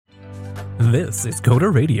This is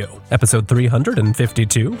Coder Radio, episode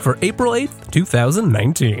 352 for April 8th,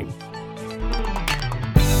 2019.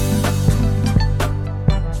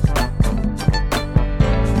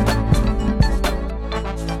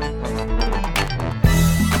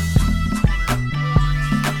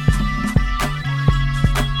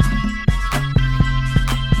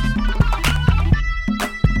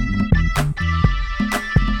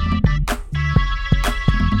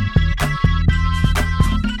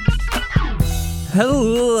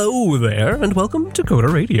 Hello there, and welcome to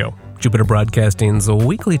Coder Radio, Jupiter Broadcasting's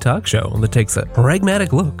weekly talk show that takes a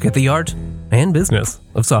pragmatic look at the art and business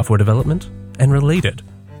of software development and related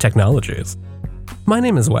technologies. My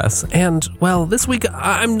name is Wes, and, well, this week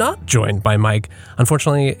I'm not joined by Mike.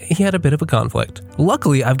 Unfortunately, he had a bit of a conflict.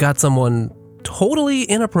 Luckily, I've got someone totally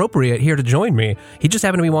inappropriate here to join me. He just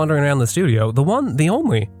happened to be wandering around the studio, the one, the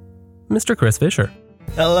only, Mr. Chris Fisher.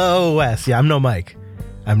 Hello, Wes. Yeah, I'm no Mike.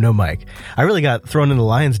 I really got thrown in the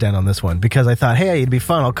lion's den on this one because I thought, hey, it'd be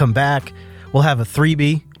fun. I'll come back. We'll have a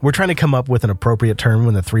 3B. We're trying to come up with an appropriate term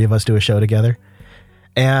when the three of us do a show together.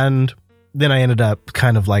 And then I ended up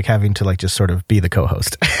kind of like having to like just sort of be the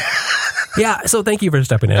co-host. Yeah, so thank you for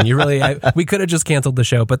stepping in. You really, we could have just canceled the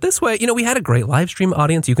show, but this way, we had a great live stream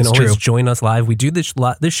audience. You can always join us live. We do this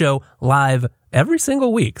show live every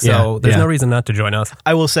single week, so there's no reason not to join us.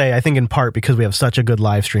 I will say, I think in part because we have such a good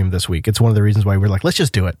live stream this week, it's one of the reasons why we're like, let's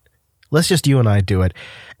just do it. Let's just you and I do it.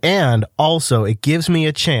 And also, it gives me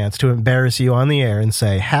a chance to embarrass you on the air and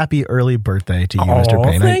say happy early birthday to you, Mr.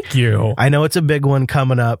 Payne. Thank you. I know it's a big one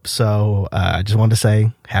coming up, so I just wanted to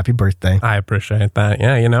say happy birthday. I appreciate that.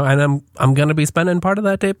 Yeah, and I'm going to be spending part of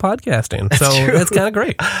that day podcasting, so it's kind of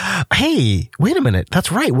great. Hey, wait a minute.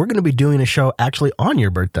 That's right. We're going to be doing a show actually on your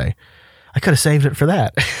birthday. I could have saved it for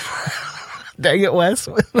that. Dang it, Wes.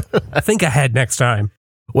 Think ahead next time.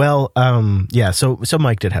 Well, so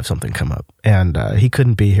Mike did have something come up, and he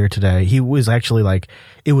couldn't be here today. He was actually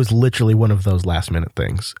it was literally one of those last minute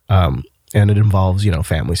things, and it involves,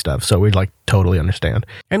 family stuff, so we totally understand.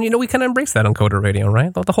 And, we kind of embrace that on Coder Radio,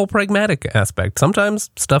 right? The whole pragmatic aspect. Sometimes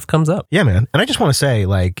stuff comes up. Yeah, man. And I just want to say,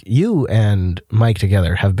 you and Mike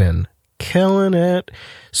together have been killing it.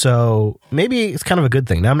 So maybe it's kind of a good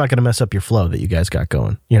thing. Now I'm not going to mess up your flow that you guys got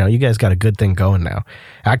going. You guys got a good thing going now.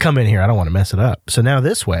 I come in here, I don't want to mess it up. So now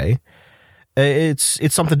this way,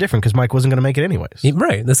 it's something different because Mike wasn't going to make it anyways.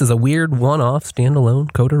 Right. This is a weird one-off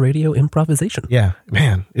standalone Coder Radio improvisation. Yeah,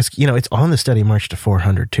 man. It's on the steady march to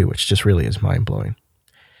 400 too, which just really is mind-blowing.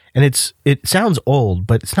 And it sounds old,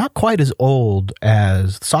 but it's not quite as old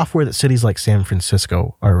as software that cities like San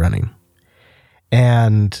Francisco are running.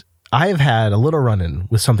 And I have had a little run-in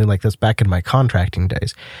with something like this back in my contracting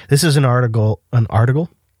days. This is an article?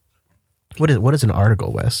 What is an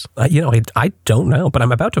article, Wes? I don't know, but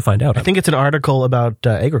I'm about to find out. I think it's an article about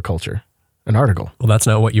agriculture. An article. Well, that's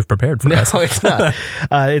not what you've prepared for us. No, it's not.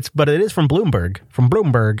 But it is from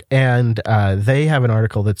Bloomberg, and they have an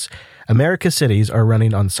article that's America's cities are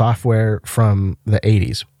running on software from the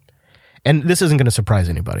 80s. And this isn't going to surprise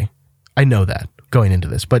anybody. I know that going into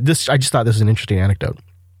this, but I just thought this was an interesting anecdote.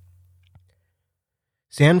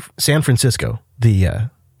 San Francisco, the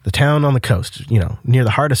town on the coast, near the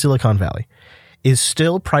heart of Silicon Valley, is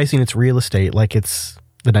still pricing its real estate like it's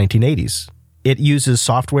the 1980s. It uses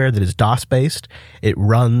software that is DOS-based. It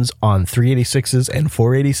runs on 386s and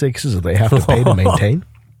 486s that they have to pay to maintain.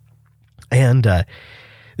 And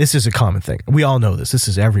this is a common thing. We all know this. This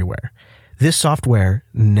is everywhere. This software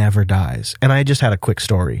never dies. And I just had a quick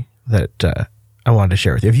story that I wanted to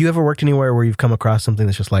share with you. Have you ever worked anywhere where you've come across something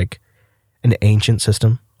that's just like an ancient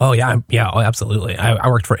system? Oh yeah, absolutely. I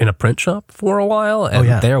worked in a print shop for a while,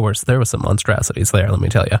 and there was some monstrosities there. Let me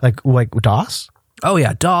tell you, like DOS. Oh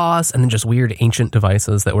yeah, DOS, and then just weird ancient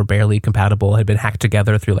devices that were barely compatible, had been hacked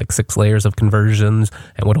together through 6 layers of conversions,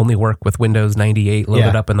 and would only work with Windows 98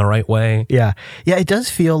 loaded up in the right way. Yeah. It does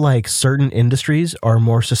feel like certain industries are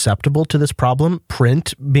more susceptible to this problem.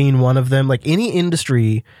 Print being one of them. Any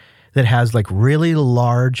industry that has really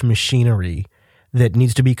large machinery that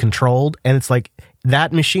needs to be controlled, and it's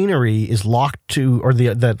that machinery is locked to, or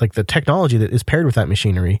the technology that is paired with that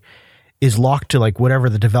machinery is locked to whatever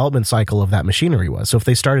the development cycle of that machinery was. So if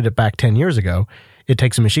they started it back 10 years ago, it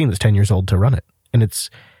takes a machine that's 10 years old to run it. And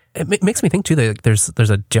it makes me think too that there's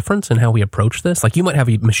a difference in how we approach this. You might have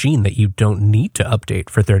a machine that you don't need to update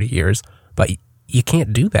for 30 years, but you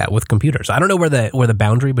can't do that with computers. I don't know where the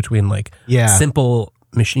boundary between simple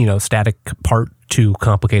machine, static part to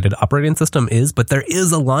complicated operating system is, but there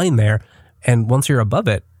is a line there, and once you're above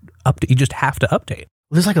it, you just have to update.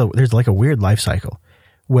 There's a weird life cycle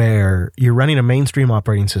where you're running a mainstream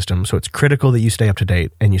operating system, so it's critical that you stay up to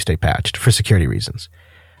date and you stay patched for security reasons.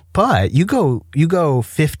 But you go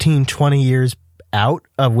 15, 20 years out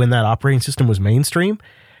of when that operating system was mainstream,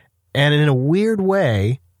 and in a weird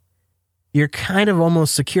way, you're kind of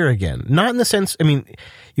almost secure again. Not in the sense, I mean,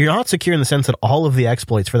 you're not secure in the sense that all of the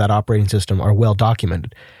exploits for that operating system are well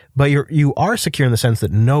documented, but you are secure in the sense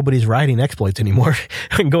that nobody's writing exploits anymore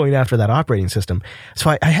and going after that operating system.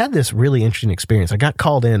 So I had this really interesting experience. I got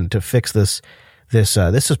called in to fix this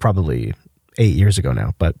is probably 8 years ago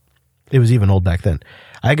now, but it was even old back then.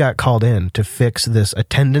 I got called in to fix this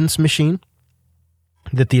attendance machine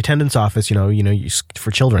that the attendance office,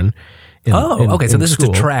 for children. So this school.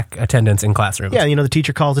 is to track attendance in classrooms. Yeah, the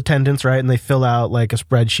teacher calls attendance, right? And they fill out like a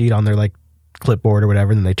spreadsheet on their like clipboard or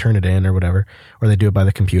whatever, and then they turn it in or whatever, or they do it by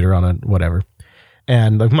the computer on a whatever.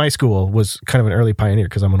 And like my school was kind of an early pioneer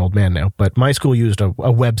because I'm an old man now, but my school used a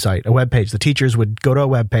website, a web page. The teachers would go to a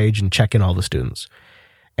web page and check in all the students.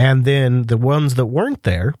 And then the ones that weren't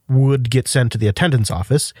there would get sent to the attendance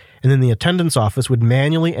office, and then the attendance office would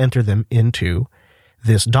manually enter them into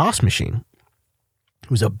this DOS machine. It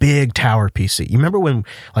was a big tower PC. You remember when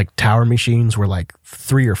like tower machines were like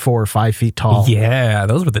 3 or 4 or 5 feet tall? Yeah,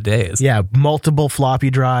 those were the days. Yeah, multiple floppy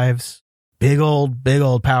drives, big old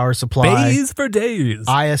power supply. Days for days.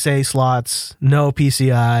 ISA slots, no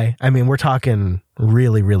PCI. I mean, we're talking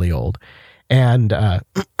really, really old. And I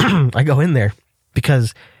go in there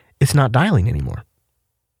because it's not dialing anymore.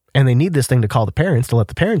 And they need this thing to call the parents to let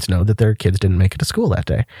the parents know that their kids didn't make it to school that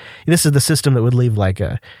day. This is the system that would leave like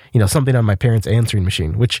something on my parents' answering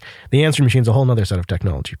machine, which the answering machine is a whole nother set of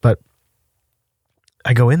technology. But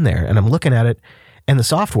I go in there and I'm looking at it, and the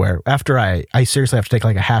software, after I seriously have to take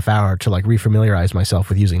like a half hour to like refamiliarize myself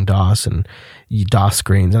with using DOS and DOS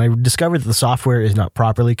screens. And I discovered that the software is not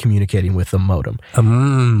properly communicating with the modem.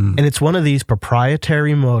 And it's one of these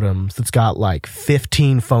proprietary modems that's got like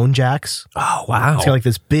 15 phone jacks. Oh, wow. It's got like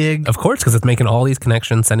this big... Of course, because it's making all these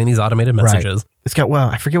connections, sending these automated messages. Right. It's got,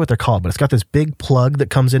 I forget what they're called, but it's got this big plug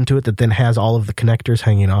that comes into it that then has all of the connectors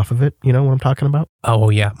hanging off of it. You know what I'm talking about?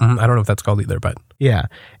 Oh, yeah. I don't know if that's called either, but... Yeah.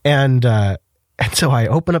 And so I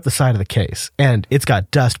open up the side of the case, and it's got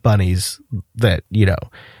dust bunnies that,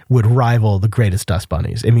 would rival the greatest dust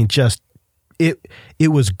bunnies. I mean, just, it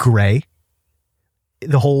was gray.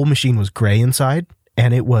 The whole machine was gray inside,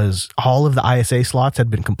 and it was, all of the ISA slots had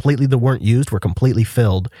been that weren't used, were completely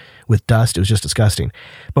filled with dust. It was just disgusting.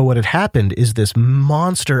 But what had happened is this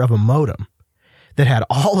monster of a modem that had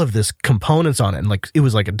all of this components on it, and like, it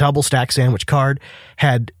was like a double stack sandwich card,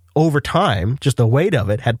 had... over time, just the weight of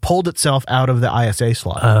it had pulled itself out of the ISA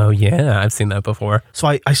slot. Oh, yeah. I've seen that before. So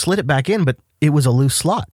I slid it back in, but it was a loose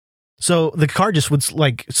slot. So the card just would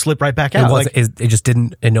like slip right back out.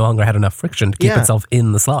 It no longer had enough friction to keep itself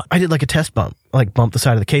in the slot. I did like a test bump, like bumped the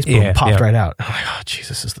side of the case, boom, popped right out. I'm like, oh,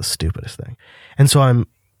 Jesus, this is the stupidest thing. And so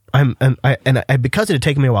I because it had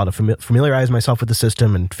taken me a while to familiarize myself with the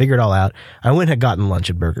system and figure it all out, I went and had gotten lunch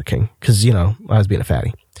at Burger King because, I was being a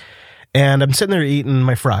fatty. And I'm sitting there eating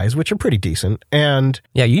my fries, which are pretty decent. And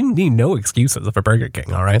yeah, you need no excuses for Burger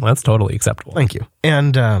King. All right, that's totally acceptable. Thank you.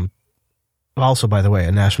 And also, by the way,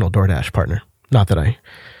 a national DoorDash partner. Not that I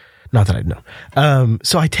know.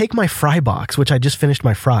 So I take my fry box, which I just finished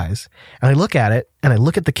my fries, and I look at it, and I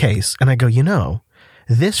look at the case, and I go,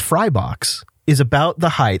 this fry box is about the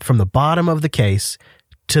height from the bottom of the case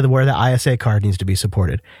to where the ISA card needs to be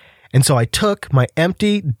supported. And so I took my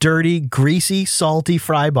empty, dirty, greasy, salty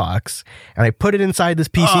fry box, and I put it inside this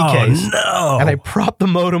PC case. No. And I propped the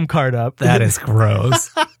modem card up. That is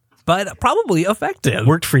gross. But probably effective.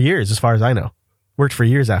 Worked for years, as far as I know. Worked for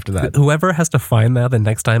years after that. Whoever has to find that the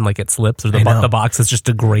next time, like, it slips or the box is just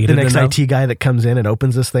degraded. The next IT guy that comes in and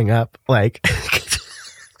opens this thing up, like...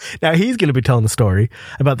 Now he's going to be telling the story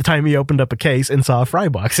about the time he opened up a case and saw a fry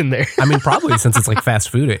box in there. I mean, probably since it's like fast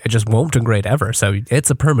food, it just won't degrade ever. So it's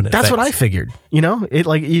a permanent That's fix. what I figured. It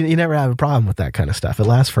like you never have a problem with that kind of stuff. It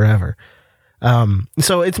lasts forever.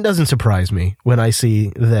 So it doesn't surprise me when I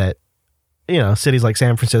see that, cities like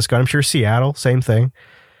San Francisco, I'm sure Seattle, same thing,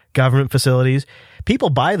 government facilities, people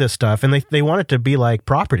buy this stuff and they want it to be like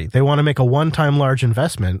property. They want to make a one-time large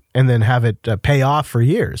investment and then have it pay off for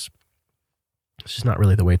years. It's just not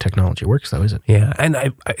really the way technology works, though, is it? Yeah, and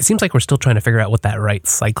it seems like we're still trying to figure out what that right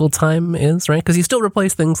cycle time is, right? Because you still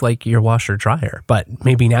replace things like your washer dryer, but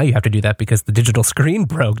maybe now you have to do that because the digital screen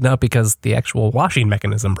broke, not because the actual washing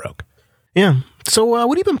mechanism broke. Yeah. So what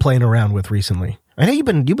have you been playing around with recently? I know you've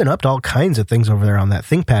been up to all kinds of things over there on that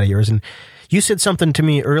ThinkPad of yours, and you said something to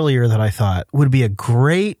me earlier that I thought would be a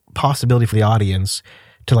great possibility for the audience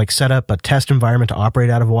to like set up a test environment to operate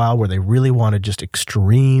out of a while where they really wanted just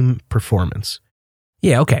extreme performance.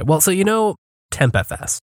 Yeah, okay. Well, so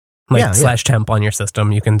TempFS, like /temp on your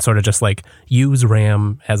system. You can sort of just like use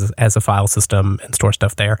RAM as a file system and store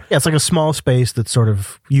stuff there. Yeah, it's like a small space that sort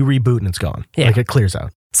of you reboot and it's gone. Yeah. Like it clears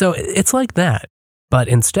out. So it's like that. But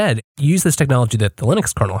instead, use this technology that the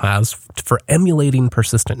Linux kernel has for emulating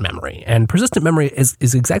persistent memory. And persistent memory is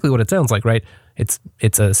exactly what it sounds like, right? It's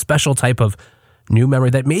a special type of new memory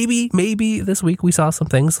that maybe this week we saw some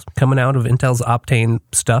things coming out of Intel's Optane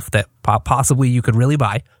stuff that possibly you could really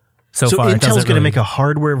buy. So far, Intel's going to make a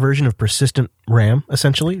hardware version of persistent RAM,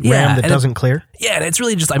 essentially? Yeah, RAM that doesn't clear? Yeah, and it's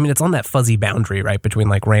really just, I mean, it's on that fuzzy boundary, right, between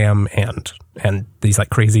like RAM and these like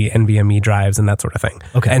crazy NVMe drives and that sort of thing.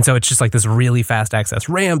 Okay. And so it's just like this really fast access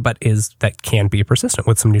RAM, but that can be persistent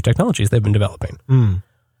with some new technologies they've been developing.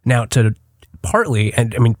 Now, partly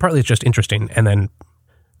it's just interesting, and then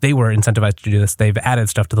they were incentivized to do this. They've added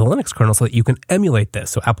stuff to the Linux kernel so that you can emulate this.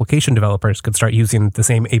 So application developers could start using the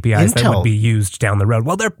same APIs that would be used down the road.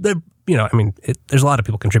 Well, there's a lot of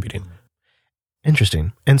people contributing.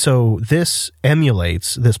 Interesting. And so this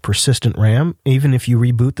emulates this persistent RAM, even if you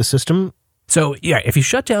reboot the system? So yeah, if you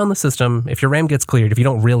shut down the system, if your RAM gets cleared, if you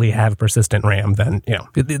don't really have persistent RAM, then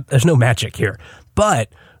there's no magic here.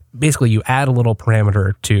 But basically you add a little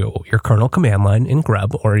parameter to your kernel command line in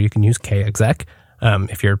grub, or you can use kexec.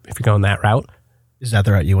 If you're going that route. Is that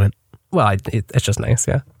the route you went? Well, it's just nice,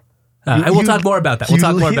 yeah. And we'll talk more about that.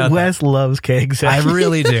 Wes loves kexec. I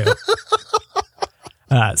really do.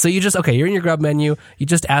 So you're in your grub menu. You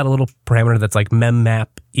just add a little parameter that's like memmap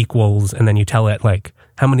equals, and then you tell it like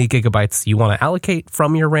how many gigabytes you want to allocate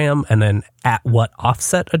from your RAM, and then at what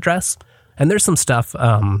offset address. And there's some stuff,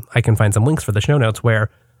 I can find some links for the show notes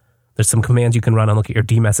where there's some commands you can run and look at your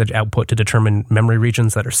dmessage output to determine memory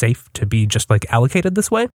regions that are safe to be just like allocated this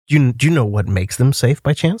way. Do you know what makes them safe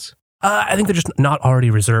by chance? I think they're just not already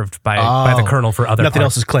reserved by the kernel for other Nothing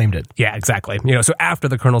parts. else has claimed it. Yeah, exactly. So after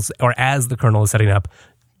the kernel's, or as the kernel is setting up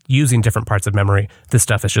using different parts of memory, this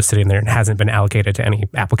stuff is just sitting there and hasn't been allocated to any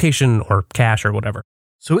application or cache or whatever.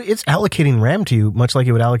 So it's allocating RAM to you much like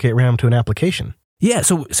it would allocate RAM to an application. Yeah,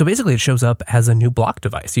 so basically it shows up as a new block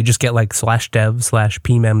device. You just get like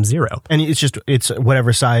 /dev/pmem0. And it's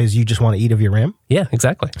whatever size you just want to eat of your RAM? Yeah,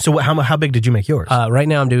 exactly. So how big did you make yours? Right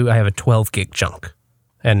now I have a 12 gig chunk.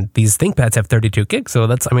 And these ThinkPads have 32 gigs, so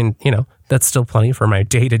that's still plenty for my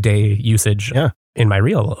day-to-day usage in my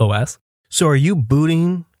real OS. So are you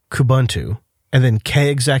booting Kubuntu and then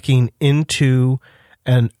kexecing into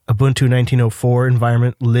an Ubuntu 1904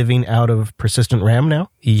 environment living out of persistent RAM now?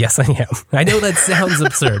 Yes, I am. I know that sounds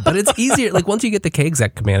absurd, but it's easier. Like once you get the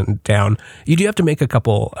kexec command down, you do have to make a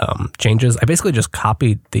couple changes. I basically just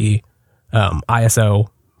copied the ISO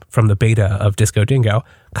from the beta of Disco Dingo,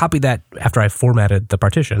 copied that after I formatted the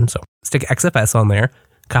partition. So stick XFS on there,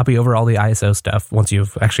 copy over all the ISO stuff once you've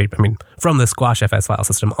from the squashfs file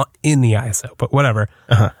system in the ISO, but whatever.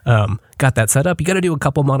 Got that set up. You got to do a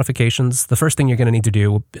couple modifications. The first thing you're going to need to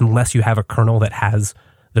do, unless you have a kernel that has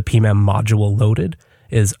the PMEM module loaded,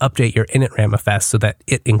 is update your initramfs so that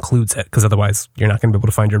it includes it, because otherwise you're not going to be able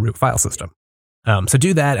to find your root file system. So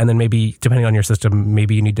do that, and then maybe, depending on your system,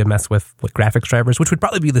 maybe you need to mess with graphics drivers, which would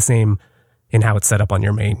probably be the same in how it's set up on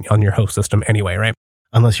your host system anyway, right?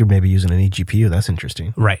 Unless you're maybe using an eGPU, that's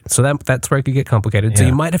interesting. Right. So that's where it could get complicated. Yeah. So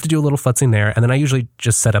you might have to do a little futzing there. And then I usually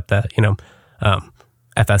just set up the,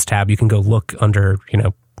 FS tab. You can go look under,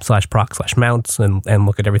 /proc/mounts and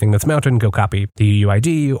look at everything that's mounted and go copy the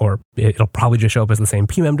UUID, or it'll probably just show up as the same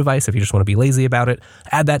PMEM device if you just want to be lazy about it.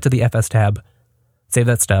 Add that to the FS tab, save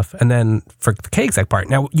that stuff. And then for the kexec part,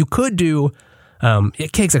 now you could do,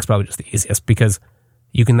 kexec's probably just the easiest, because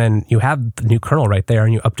you have the new kernel right there,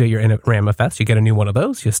 and you update your initramfs. You get a new one of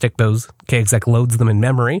those. You stick those, kexec loads them in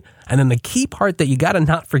memory. And then the key part that you got to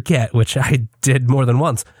not forget, which I did more than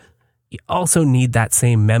once, you also need that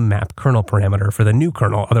same memmap kernel parameter for the new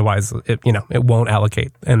kernel. Otherwise, it won't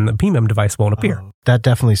allocate, and the PMEM device won't appear. That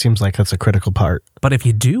definitely seems like that's a critical part. But if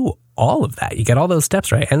you do all of that, you get all those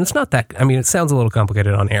steps right. And it's not that, it sounds a little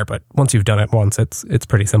complicated on air, but once you've done it once, it's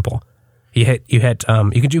pretty simple. You can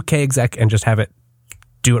do kexec and just have it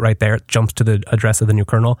do it right there. It jumps to the address of the new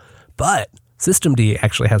kernel. But Systemd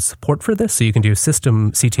actually has support for this, so you can do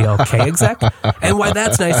systemctl kexec. And why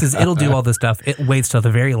that's nice is it'll do all this stuff. It waits till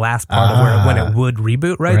the very last part of when it would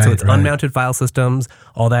reboot, right? So it's unmounted file systems,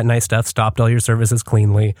 all that nice stuff, stopped all your services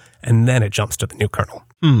cleanly, and then it jumps to the new kernel.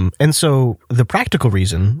 And so the practical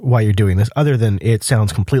reason why you're doing this, other than it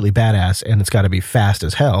sounds completely badass and it's got to be fast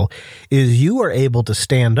as hell, is you are able to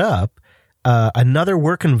stand up another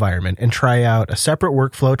work environment and try out a separate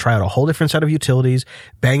workflow, try out a whole different set of utilities,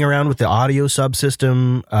 bang around with the audio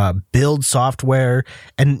subsystem, build software,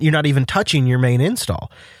 and you're not even touching your main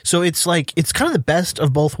install. So it's kind of the best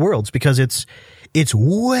of both worlds, because it's It's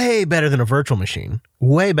way better than a virtual machine.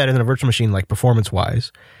 Way better than a virtual machine, like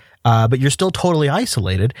performance-wise. But you're still totally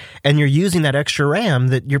isolated, and you're using that extra RAM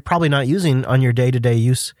that you're probably not using on your day-to-day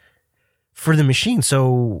use for the machine.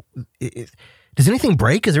 So does anything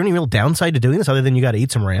break? Is there any real downside to doing this other than you got to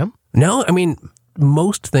eat some RAM? No, I mean,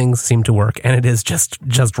 most things seem to work, and it is just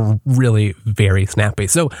really very snappy.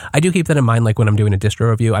 So I do keep that in mind. Like when I'm doing a distro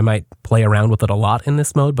review, I might play around with it a lot in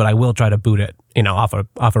this mode, but I will try to boot it, off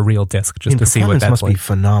a real disk just to see what that's must like. Be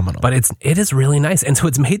phenomenal. But it is really nice, and so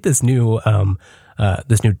it's made this new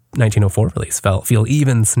 1904 release feel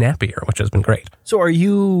even snappier, which has been great.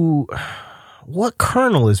 So what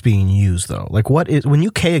kernel is being used though? Like when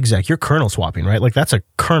you kexec, you're kernel swapping, right? Like that's a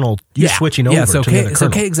kernel you're switching over to the other kernel. So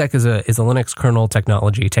kexec is a Linux kernel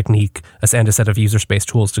technique and a set of user space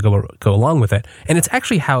tools to go along with it. And it's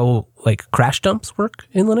actually how like crash dumps work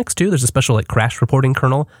in Linux too. There's a special like crash reporting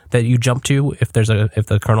kernel that you jump to if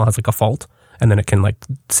the kernel has like a fault, and then it can like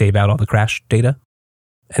save out all the crash data.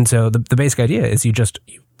 And so the basic idea is you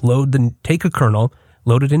take a kernel,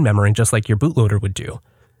 load it in memory just like your bootloader would do.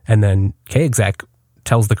 And then kexec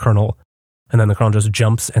tells the kernel, and then the kernel just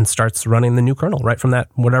jumps and starts running the new kernel right from that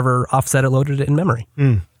whatever offset it loaded it in memory.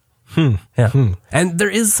 And there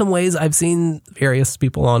is some ways I've seen various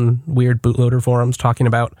people on weird bootloader forums talking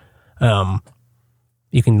about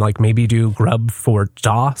you can like maybe do grub for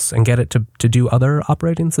DOS and get it to do other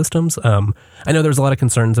operating systems. I know there's a lot of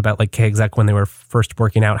concerns about like kexec when they were first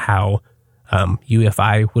working out how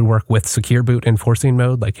UEFI would work with secure boot enforcing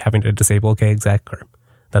mode, like having to disable kexec or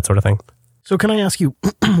that sort of thing. So can I ask you,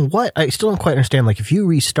 what, I still don't quite understand, like if you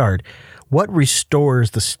restart, what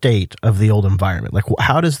restores the state of the old environment? Like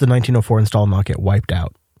how does the 1904 install not get wiped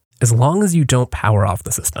out? As long as you don't power off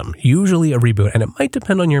the system, usually a reboot, and it might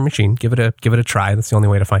depend on your machine. Give it a try. That's the only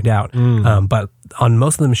way to find out. But on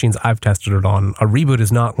most of the machines I've tested it on, a reboot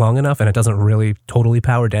is not long enough and it doesn't really totally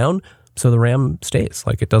power down. So the RAM stays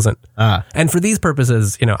like it doesn't. And for these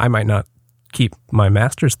purposes, I might not keep my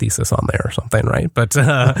master's thesis on there or something, right? But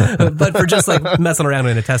for just like messing around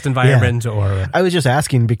in a test environment or... I was just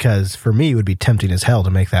asking because for me, it would be tempting as hell to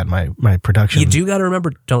make that my production. You do got to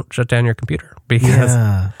remember, don't shut down your computer because...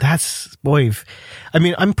 Yeah, that's... Boy,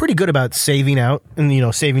 I'm pretty good about saving out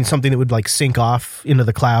and, saving something that would like sync off into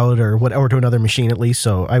the cloud or whatever to another machine at least,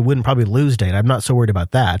 so I wouldn't probably lose data. I'm not so worried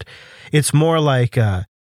about that. It's more like...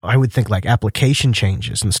 I would think like application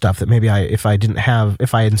changes and stuff that maybe if I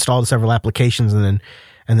had installed several applications and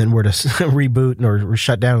then were to reboot or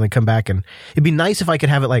shut down and then come back, and it'd be nice if I could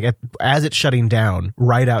have it like as it's shutting down,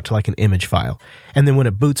 write out to like an image file, and then when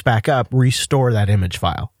it boots back up, restore that image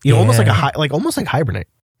file. Almost like Hibernate.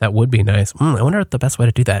 That would be nice. I wonder what the best way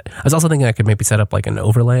to do that. I was also thinking I could maybe set up like an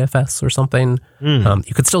overlay FS or something.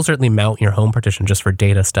 You could still certainly mount your home partition just for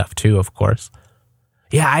data stuff too, of course.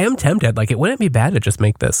 Yeah, I am tempted. Like, it wouldn't be bad to just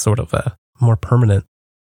make this sort of a more permanent.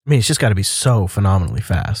 I mean, it's just got to be so phenomenally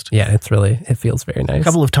fast. Yeah, it feels very nice. A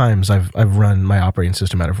couple of times I've run my operating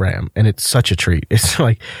system out of RAM, and it's such a treat. It's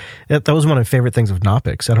like, that was one of my favorite things of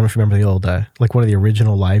Knoppix. I don't know if you remember the old, like one of the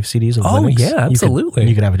original live CDs of Linux. Oh, yeah, absolutely.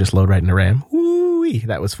 You could have it just load right into RAM. Woo-wee,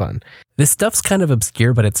 that was fun. This stuff's kind of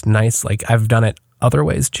obscure, but it's nice. Like, I've done it other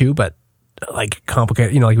ways too, but like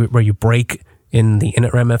complicated, like where you break in the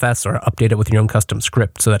initramfs or update it with your own custom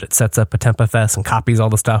script so that it sets up a tempfs and copies all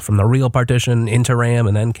the stuff from the real partition into RAM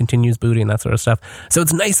and then continues booting, that sort of stuff. So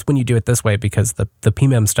it's nice when you do it this way because the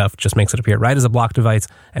PMEM stuff just makes it appear right as a block device,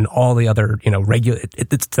 and all the other,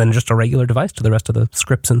 it's then just a regular device to the rest of the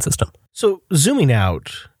scripts and system. So zooming out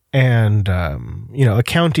and,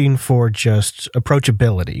 accounting for just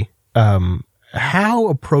approachability, how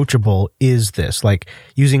approachable is this, like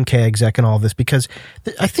using kexec and all of this? Because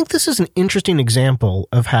I think this is an interesting example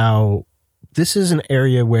of how this is an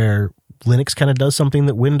area where Linux kind of does something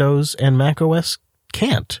that Windows and Mac OS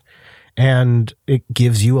can't. And it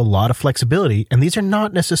gives you a lot of flexibility. And these are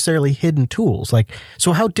not necessarily hidden tools. Like,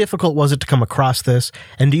 so how difficult was it to come across this?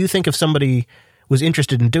 And do you think if somebody was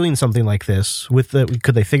interested in doing something like this,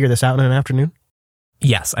 could they figure this out in an afternoon?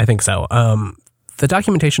 Yes, I think so. The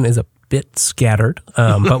documentation is a bit scattered,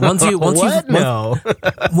 but once you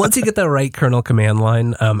get the right kernel command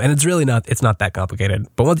line, and it's not that complicated.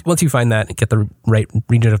 But once you find that and get the right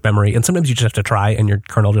region of memory, and sometimes you just have to try, and your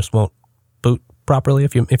kernel just won't boot properly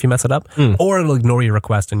if you mess it up, or it'll ignore your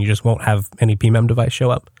request, and you just won't have any PMEM device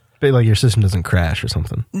show up. But like your system doesn't crash or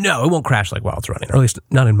something. No, it won't crash like while it's running, or at least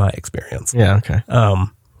not in my experience. Yeah. Okay.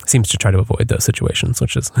 Seems to try to avoid those situations,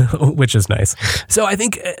 which is nice. So I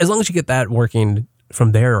think as long as you get that working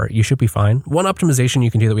from there, you should be fine. One optimization you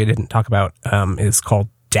can do that we didn't talk about is called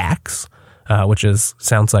DAX, which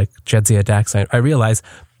sounds like Jedzia DAX, I realize,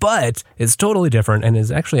 but it's totally different and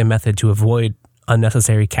is actually a method to avoid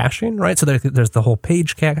unnecessary caching, right? So there's the whole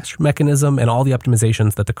page cache mechanism and all the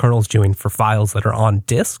optimizations that the kernel's doing for files that are on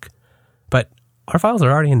disk. But our files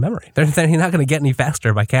are already in memory. They're not going to get any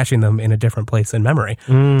faster by caching them in a different place in memory.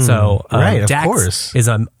 So right, DAX of course. is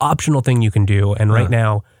an optional thing you can do. And right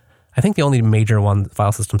now, I think the only major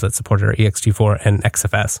file systems that support it are ext4 and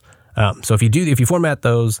XFS. So if you format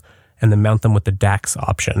those and then mount them with the DAX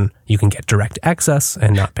option, you can get direct access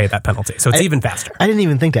and not pay that penalty. So it's even faster. I didn't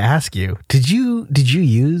even think to ask you. Did you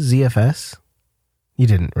use ZFS? You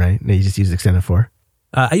didn't, right? No, you just used Extended 4?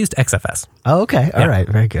 I used XFS. Oh, okay. All right.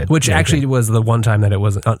 Very good. Which Very actually good. was the one time that it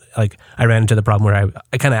was I ran into the problem where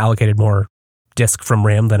I kind of allocated more disk from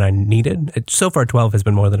RAM than I needed. So far, 12 has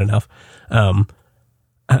been more than enough. And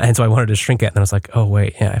so I wanted to shrink it. And I was like, oh,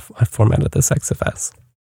 wait, yeah, I formatted this XFS.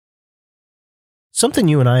 Something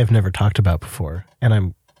you and I have never talked about before,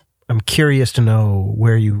 and I'm curious to know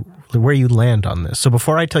where you land on this. So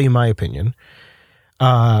before I tell you my opinion,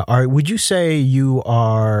 would you say you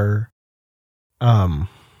are,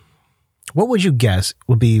 what would you guess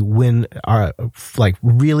would be when like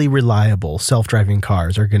really reliable self-driving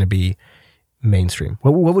cars are going to be mainstream?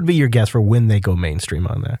 What would be your guess for when they go mainstream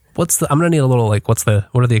on that? I'm going to need a little, like, what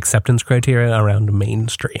are the acceptance criteria around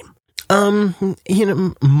mainstream?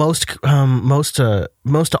 Most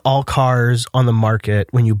all cars on the market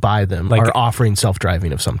when you buy them are offering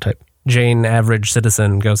self-driving of some type. Jane, average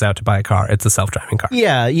citizen, goes out to buy a car. It's a self-driving car.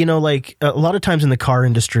 Yeah, like a lot of times in the car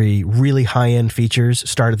industry, really high-end features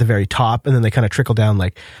start at the very top, and then they kind of trickle down,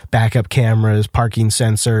 like backup cameras, parking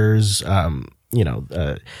sensors,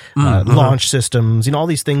 launch systems, all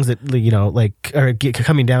these things that, like are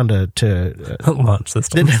coming down to launch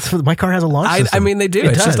system. My car has a launch system. I mean, they do.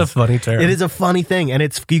 It's just a funny term. It is a funny thing, and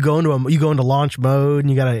you go into launch mode, and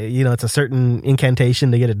you gotta, it's a certain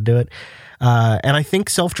incantation to get it to do it. And I think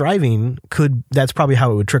self-driving that's probably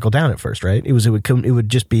how it would trickle down at first, right? It would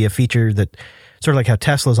just be a feature that sort of like how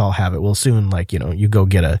Teslas all have it. Will soon, like, you go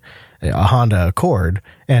get a Honda Accord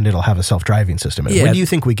and it'll have a self-driving system. Yeah. When do you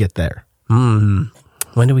think we get there? When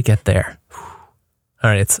do we get there? All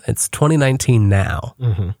right, it's 2019 now.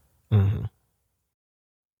 Mm-hmm. Mm-hmm.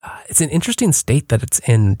 It's an interesting state that it's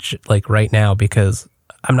in, like, right now, because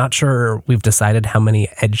I'm not sure we've decided how many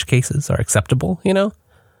edge cases are acceptable,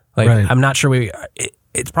 Like, right. I'm not sure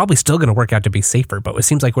it's probably still going to work out to be safer, but it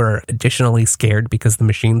seems like we're additionally scared because the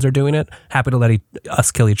machines are doing it. Happy to let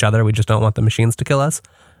us kill each other. We just don't want the machines to kill us.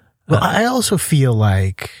 Well, I also feel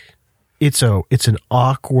like it's an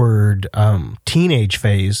awkward teenage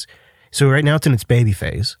phase. So right now it's in its baby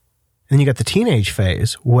phase. And then you got the teenage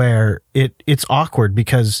phase where it's awkward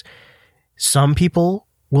because some people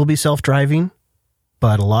will be self-driving,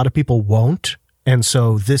 but a lot of people won't. And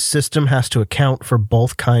so this system has to account for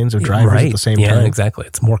both kinds of drivers at the same time. Yeah, exactly.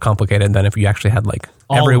 It's more complicated than if you actually had, like,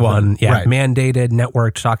 everyone mandated,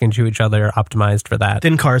 networked, talking to each other, optimized for that.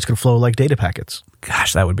 Then cars could flow like data packets.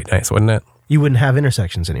 Gosh, that would be nice, wouldn't it? You wouldn't have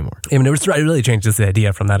intersections anymore. I mean, it really changes the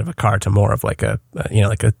idea from that of a car to more of like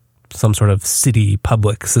some sort of city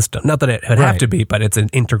public system. Not that it would have to be, but it's an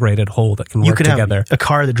integrated whole that can work together. You could have a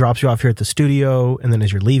car that drops you off here at the studio, and then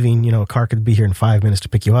as you're leaving, a car could be here in 5 minutes to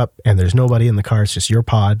pick you up, and there's nobody in the car. It's just your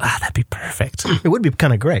pod. That'd be perfect. It would be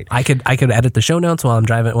kind of great. I could edit the show notes while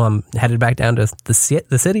I'm headed back down to the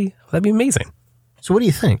city. That'd be amazing. So what do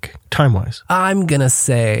you think, time-wise? I'm going to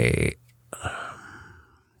say,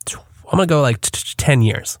 I'm going to go like 10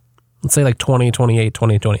 years. Let's say like 2028,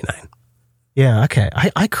 2029. Yeah, okay.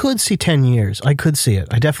 I could see 10 years. I could see it.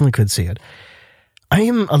 I definitely could see it. I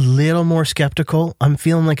am a little more skeptical. I'm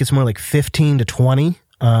feeling like it's more like 15 to 20.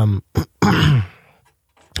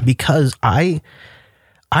 Because I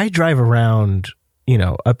drive around,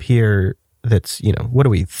 up here that's, what are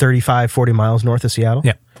we, 35, 40 miles north of Seattle?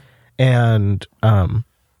 Yeah. And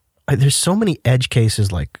there's so many edge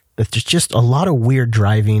cases, like there's just a lot of weird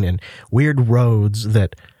driving and weird roads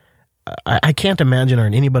that I can't imagine are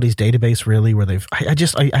in anybody's database really, where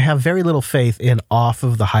I have very little faith in off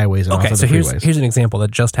of the highways and off of the freeways. Okay, so here's an example that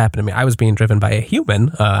just happened to me. I was being driven by a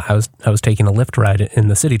human. I was taking a Lyft ride in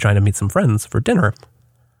the city trying to meet some friends for dinner.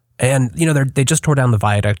 And, they just tore down the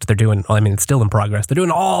viaduct. They're doing, it's still in progress. They're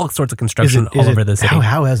doing all sorts of construction all over the city.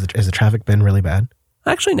 How has the traffic been really bad?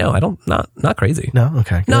 Actually, no, not crazy. No?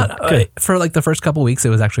 Okay. Good. For like the first couple of weeks, it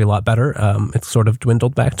was actually a lot better. It's sort of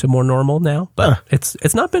dwindled back to more normal now, but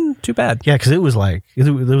it's not been too bad. Yeah, because it was like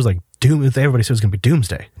doom. Everybody said it was going to be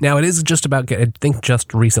doomsday. Now it is just about, I think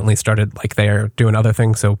just recently started, like they're doing other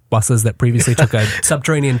things. So buses that previously took a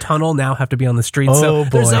subterranean tunnel now have to be on the streets. So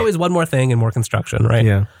there's always one more thing and more construction, right?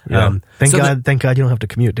 Yeah. Thank God you don't have to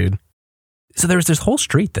commute, dude. So there's this whole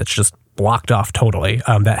street that's just blocked off totally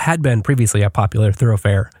that had been previously a popular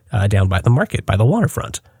thoroughfare down by the market, by the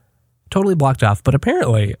waterfront. Totally blocked off, but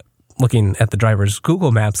apparently, looking at the driver's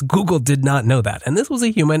Google Maps, Google did not know that. And this was a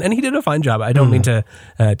human, and he did a fine job. I don't mean to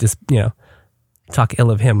just, talk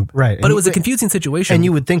ill of him. Right. But it was a confusing situation. And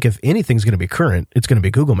you would think if anything's going to be current, it's going to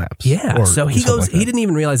be Google Maps. Yeah. So he goes, he didn't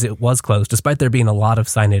even realize it was closed, despite there being a lot of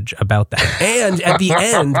signage about that. And at the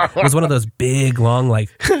end was one of those big, long, like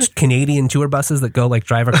Canadian tour buses that go like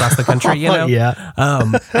drive across the country, Yeah.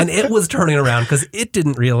 And it was turning around because it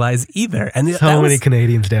didn't realize either. And so many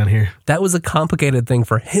Canadians down here. That was a complicated thing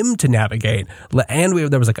for him to navigate. And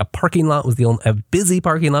there was like a parking lot, a busy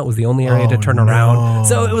parking lot was the only area to turn around.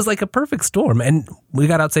 So it was like a perfect storm. And we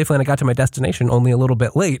got out safely and I got to my destination only a little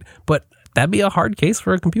bit late, but that'd be a hard case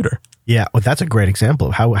for a computer. Yeah, well, that's a great example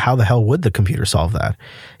of how the hell would the computer solve that?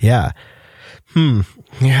 Yeah.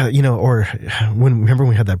 Yeah, or remember when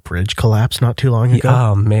we had that bridge collapse not too long ago?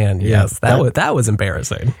 Oh man, yes. That was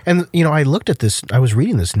embarrassing. And I looked at this, I was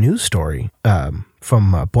reading this news story from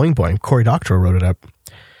Boing Boing, Cory Doctorow wrote it up,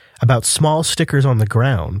 about small stickers on the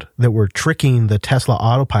ground that were tricking the Tesla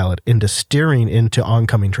autopilot into steering into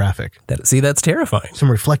oncoming traffic. That's terrifying.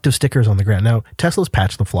 Some reflective stickers on the ground. Now, Tesla's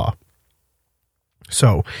patched the flaw.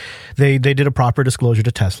 So they did a proper disclosure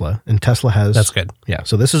to Tesla, and Tesla has... That's good. Yeah,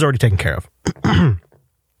 so this is already taken care of.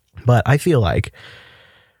 But I feel like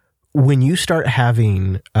when you start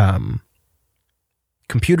having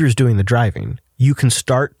computers doing the driving, you can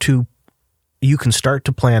start to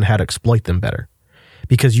plan how to exploit them better.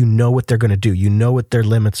 Because you know what they're going to do. You know what their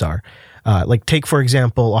limits are. Like take, for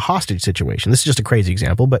example, a hostage situation. This is just a crazy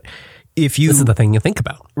example, but this is the thing you think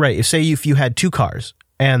about. Right. If you had two cars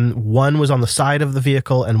and one was on the side of the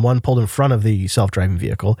vehicle and one pulled in front of the self-driving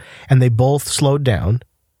vehicle and they both slowed down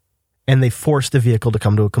and they forced the vehicle to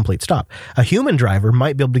come to a complete stop. A human driver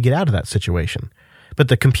might be able to get out of that situation. But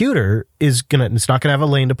the computer it's not going to have a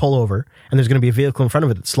lane to pull over and there's going to be a vehicle in front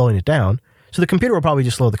of it that's slowing it down. So the computer will probably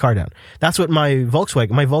just slow the car down. That's what my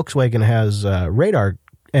Volkswagen has radar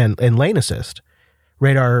and lane assist,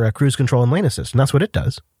 radar cruise control and lane assist, and that's what it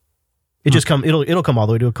does. It'll come all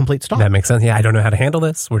the way to a complete stop. That makes sense. Yeah, I don't know how to handle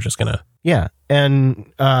this. We're just gonna. Yeah,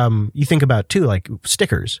 and you think about too, like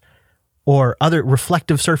stickers or other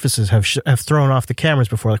reflective surfaces have thrown off the cameras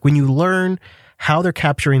before. Like when you learn how they're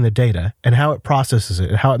capturing the data and how it processes it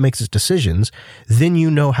and how it makes its decisions, then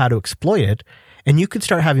you know how to exploit it. And you could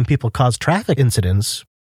start having people cause traffic incidents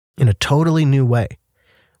in a totally new way,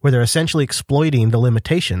 where they're essentially exploiting the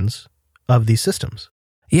limitations of these systems.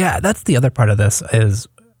 Yeah, that's the other part of this is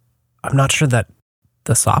I'm not sure that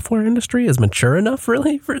the software industry is mature enough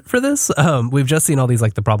really for this. We've just seen all these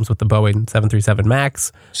like the problems with the Boeing 737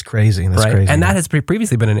 MAX. It's crazy. That's right? Crazy. And that has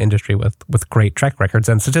previously been an industry with great track records.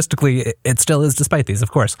 And statistically, it still is despite these, of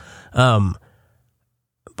course. But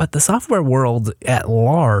the software world at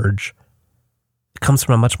large comes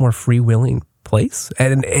from a much more freewheeling place.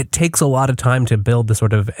 And it takes a lot of time to build the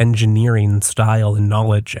sort of engineering style and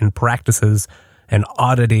knowledge and practices and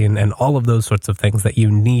auditing and all of those sorts of things that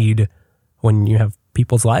you need when you have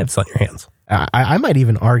people's lives on your hands. I might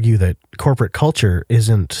even argue that corporate culture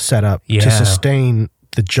isn't set up to sustain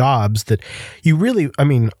the jobs that you really,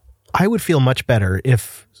 I would feel much better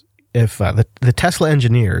if the Tesla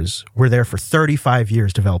engineers were there for 35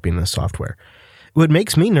 years developing this software. What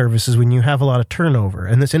makes me nervous is when you have a lot of turnover,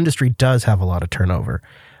 and this industry does have a lot of turnover.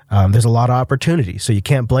 There's a lot of opportunity, so you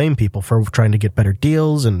can't blame people for trying to get better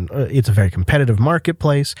deals, and it's a very competitive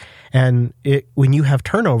marketplace. And when you have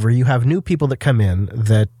turnover, you have new people that come in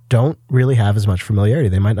that don't really have as much familiarity.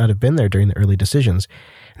 They might not have been there during the early decisions.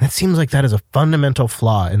 And that seems like that is a fundamental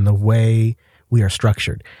flaw in the way we are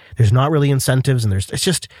structured. There's not really incentives, and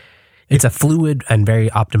it's a fluid and very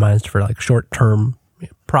optimized for like short-term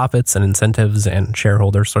profits and incentives and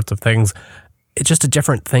shareholder sorts of things. It's just a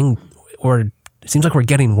different thing, or it seems like we're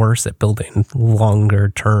getting worse at building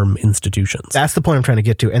longer-term institutions. That's the point I'm trying to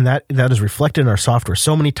get to, and that is reflected in our software.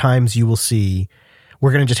 So many times you will see,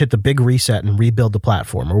 we're going to just hit the big reset and rebuild the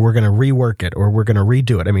platform, or we're going to rework it, or we're going to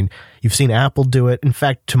redo it. You've seen Apple do it. In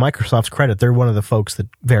fact, to Microsoft's credit, they're one of the folks that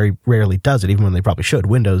very rarely does it, even when they probably should.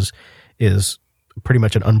 Windows is pretty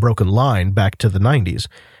much an unbroken line back to the 90s.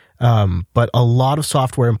 But a lot of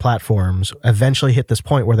software and platforms eventually hit this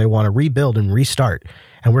point where they want to rebuild and restart.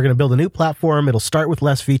 And we're going to build a new platform. It'll start with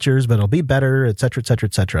less features, but it'll be better, et cetera, et cetera,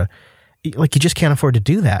 et cetera. Like, you just can't afford to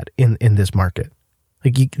do that in this market.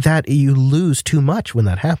 You lose too much when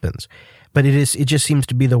that happens. But it just seems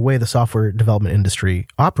to be the way the software development industry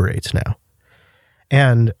operates now.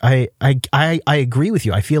 And I agree with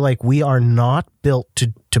you. I feel like we are not built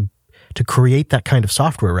to create that kind of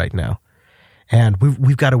software right now. And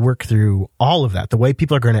we've got to work through all of that. The way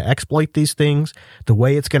people are going to exploit these things, the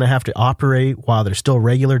way it's going to have to operate while there's still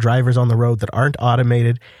regular drivers on the road that aren't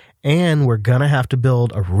automated. And we're going to have to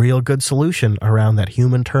build a real good solution around that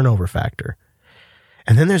human turnover factor.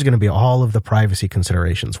 And then there's going to be all of the privacy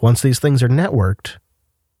considerations. Once these things are networked.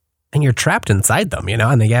 And you're trapped inside them,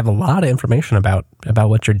 and they have a lot of information about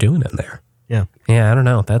what you're doing in there. Yeah. Yeah, I don't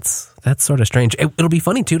know. That's sort of strange. It'll be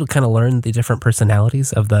funny, too, to kind of learn the different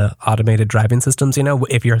personalities of the automated driving systems,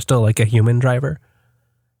 if you're still like a human driver.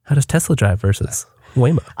 How does Tesla drive versus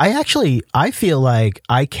Waymo? I feel like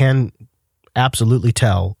I can absolutely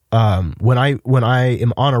tell when I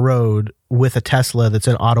am on a road with a Tesla that's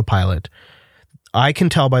in autopilot. I can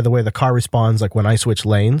tell by the way the car responds, like when I switch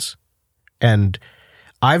lanes. And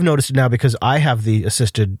I've noticed it now because I have the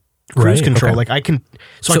assisted cruise control. Okay. Like I can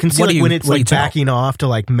see like when it's like backing off to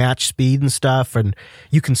like match speed and stuff. And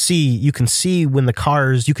you can see when the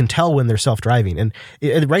cars, you can tell when they're self-driving. And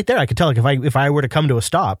right there, I could tell like if I were to come to a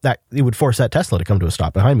stop, that it would force that Tesla to come to a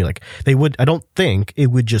stop behind me. Like I don't think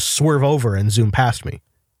it would just swerve over and zoom past me.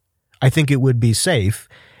 I think it would be safe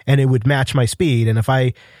and it would match my speed. And if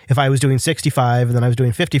I was doing 65 and then I was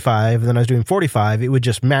doing 55 and then I was doing 45, it would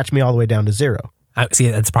just match me all the way down to 0. See,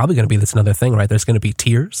 it's probably going to be this another thing, right? There's going to be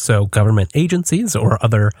tiers. So government agencies or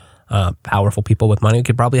other powerful people with money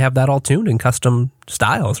could probably have that all tuned in custom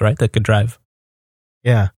styles, right? That could drive.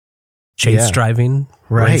 Yeah. Chase driving,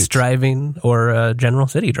 race driving, or general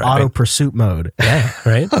city driving. Auto pursuit mode. Yeah,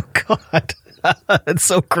 right? Oh, God. It's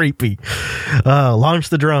so creepy. Launch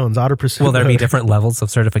the drones, auto pursuit. Will there be different levels of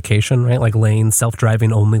certification, right? Like lanes,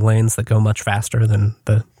 self-driving only lanes that go much faster than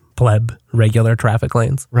the pleb regular traffic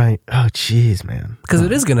lanes. Right. Oh, geez, man. Because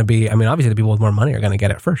it is going to be, obviously the people with more money are going to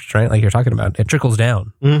get it first, right? Like you're talking about. It trickles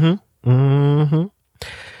down. Mm-hmm. Mm-hmm.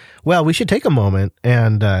 Well, we should take a moment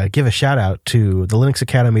and give a shout out to the Linux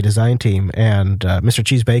Academy design team and Mr.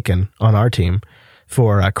 Cheese Bacon on our team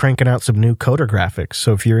for cranking out some new coder graphics.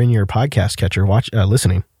 So if you're in your podcast catcher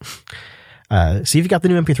listening, see if you got the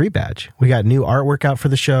new MP3 badge. We got new artwork out for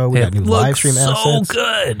the show. We got new live stream assets. So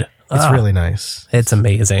good. It's really nice. It's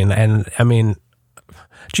amazing. And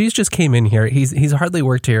Cheese just came in here. He's hardly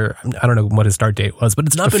worked here. I don't know what his start date was, but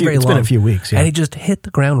it's not been very long. It's been a few weeks, yeah. And he just hit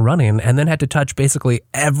the ground running and then had to touch basically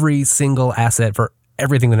every single asset for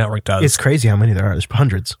everything the network does. It's crazy how many there are. There's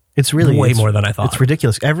hundreds. It's really way more than I thought. It's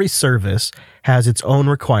ridiculous. Every service has its own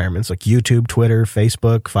requirements, like YouTube, Twitter,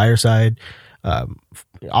 Facebook, Fireside.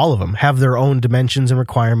 All of them have their own dimensions and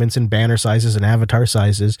requirements and banner sizes and avatar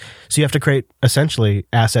sizes. So you have to create essentially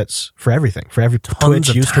assets for everything, for every Twitch,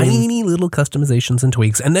 Ustream. Tiny little customizations and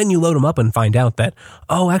tweaks. And then you load them up and find out that,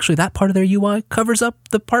 actually that part of their UI covers up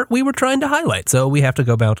the part we were trying to highlight. So we have to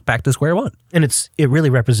go back to square one. And it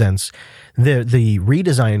really represents the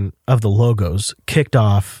redesign of the logos kicked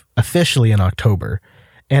off officially in October,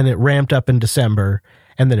 and it ramped up in December.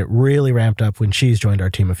 And then it really ramped up when Cheese joined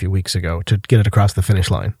our team a few weeks ago to get it across the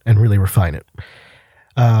finish line and really refine it.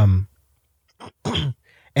 And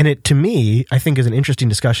it, to me, I think is an interesting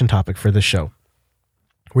discussion topic for this show,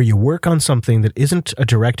 where you work on something that isn't a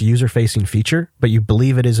direct user-facing feature, but you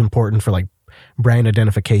believe it is important for like brand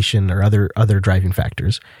identification or other driving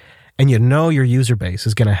factors. And your user base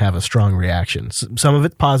is going to have a strong reaction. Some of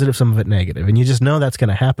it positive, some of it negative. And you just know that's going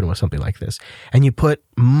to happen with something like this. And you put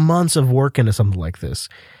months of work into something like this.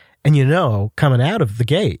 And coming out of the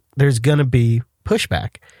gate, there's going to be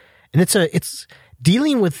pushback. And it's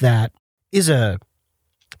dealing with that is a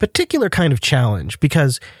particular kind of challenge,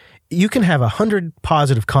 because you can have 100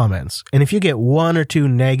 positive comments. And if you get 1 or 2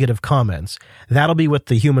 negative comments, that'll be what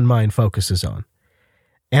the human mind focuses on.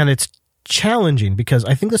 And it's challenging because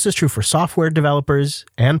I think this is true for software developers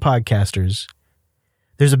and podcasters.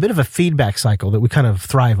 There's a bit of a feedback cycle that we kind of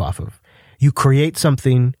thrive off of. You create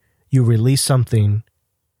something, you release something,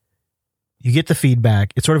 you get the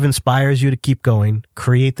feedback, it sort of inspires you to keep going,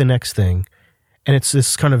 create the next thing, and it's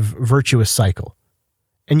this kind of virtuous cycle.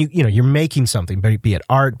 And you're making something, be it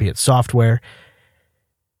art, be it software,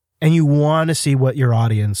 and you want to see what your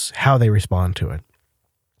audience, how they respond to it.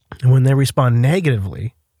 And when they respond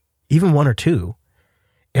negatively, even 1 or 2,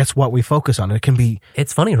 it's what we focus on. It can be...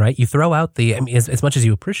 It's funny, right? You throw out as much as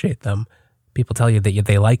you appreciate them, people tell you that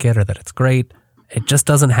they like it or that it's great. It just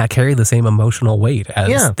doesn't carry the same emotional weight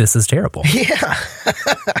as this is terrible. Yeah.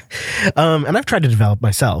 And I've tried to develop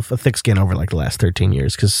myself a thick skin over like the last 13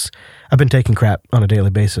 years because I've been taking crap on a daily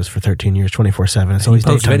basis for 13 years, 24/7. It's always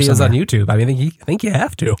post videos somewhere on YouTube. I think you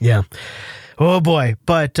have to. Yeah. Oh boy.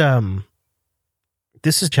 But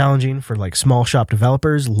this is challenging for like small shop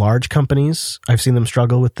developers, large companies. I've seen them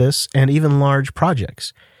struggle with this, and even large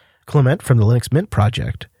projects. Clement from the Linux Mint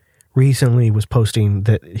project recently was posting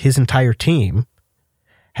that his entire team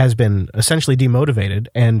has been essentially demotivated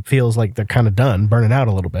and feels like they're kind of done, burning out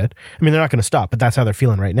a little bit. I mean, they're not going to stop, but that's how they're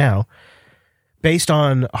feeling right now. Based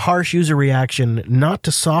on harsh user reaction, not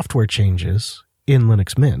to software changes in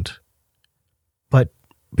Linux Mint, but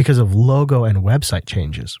because of logo and website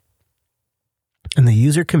changes. And the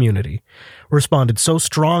user community responded so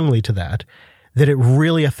strongly to that it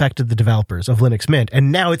really affected the developers of Linux Mint.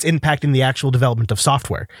 And now it's impacting the actual development of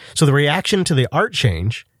software. So the reaction to the art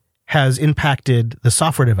change has impacted the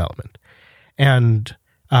software development. And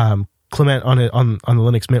Clement on the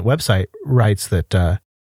Linux Mint website writes that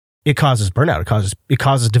it causes burnout. It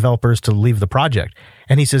causes developers to leave the project.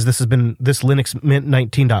 And he says this Linux Mint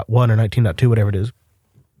 19.1 or 19.2, whatever it is,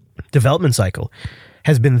 development cycle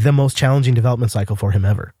has been the most challenging development cycle for him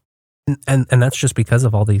ever. And that's just because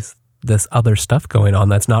of all this other stuff going on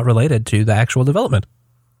that's not related to the actual development.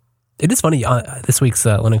 It is funny, this week's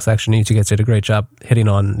Linux Action News, you guys did a great job hitting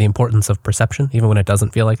on the importance of perception, even when it doesn't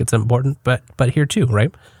feel like it's important. But here too,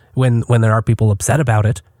 right? When there are people upset about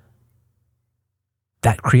it,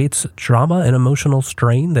 that creates drama and emotional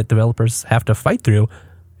strain that developers have to fight through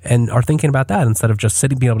and are thinking about that instead of just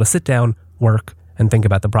being able to sit down, work, and think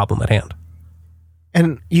about the problem at hand.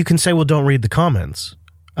 And you can say, well, don't read the comments.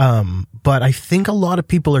 But I think a lot of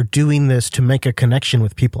people are doing this to make a connection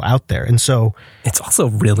with people out there. And so it's also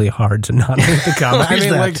really hard to not read the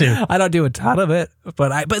comments. I don't do a ton of it,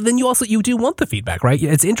 but then you do want the feedback, right?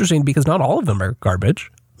 It's interesting because not all of them are garbage,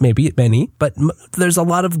 maybe many, but there's a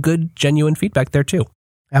lot of good, genuine feedback there too.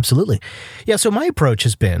 Absolutely. Yeah. So my approach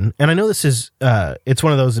has been, and I know this is, it's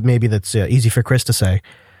one of those maybe that's easy for Chris to say,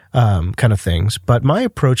 kind of things, but my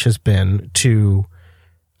approach has been to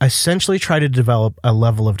essentially try to develop a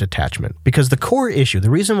level of detachment, because the core issue, the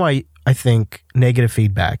reason why I think negative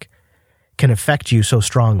feedback can affect you so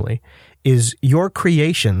strongly is your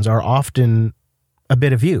creations are often a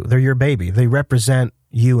bit of you. They're your baby. They represent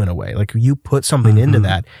you in a way. Like you put something into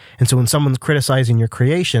that. And so when someone's criticizing your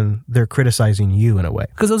creation, they're criticizing you in a way.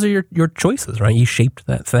 Because those are your choices, right? You shaped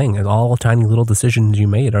that thing and all tiny little decisions you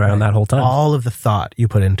made around that whole time. All of the thought you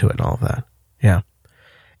put into it and all of that. Yeah.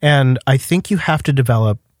 And I think you have to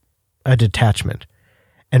develop a detachment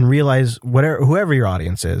and realize whoever your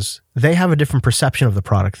audience is, they have a different perception of the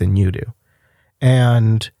product than you do.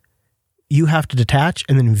 And you have to detach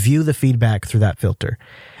and then view the feedback through that filter.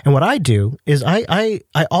 And what I do is I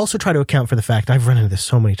also try to account for the fact I've run into this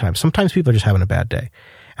so many times. Sometimes people are just having a bad day.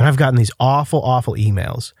 And I've gotten these awful, awful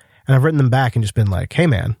emails. And I've written them back and just been like, hey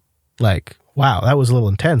man, like, wow, that was a little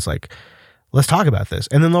intense. Like, let's talk about this.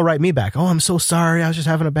 And then they'll write me back, oh, I'm so sorry. I was just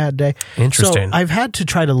having a bad day. Interesting. So I've had to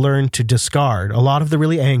try to learn to discard a lot of the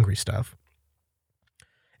really angry stuff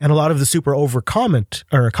and a lot of the super over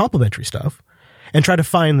complimentary stuff and try to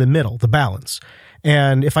find the middle, the balance.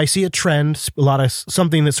 And if I see a trend, a lot of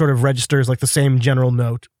something that sort of registers like the same general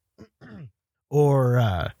note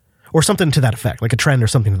or something to that effect, like a trend or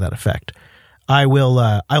something to that effect, I will,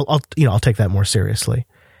 I'll take that more seriously.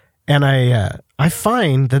 And I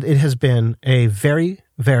find that it has been a very,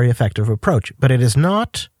 very effective approach, but it is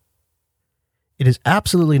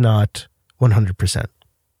absolutely not 100%.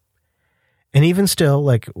 And even still,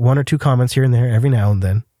 like one or two comments here and there every now and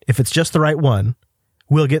then, if it's just the right one,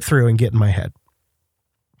 we'll get through and get in my head.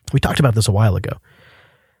 We talked about this a while ago,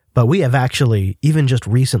 but we have actually, even just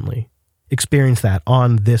recently, experienced that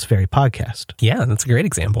on this very podcast. Yeah, that's a great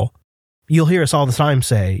example. You'll hear us all the time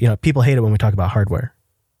say, people hate it when we talk about hardware.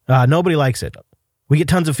 Nobody likes it. We get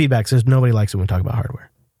tons of feedback says nobody likes it when we talk about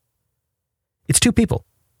hardware. It's two people.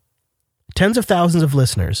 Tens of thousands of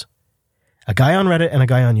listeners. A guy on Reddit and a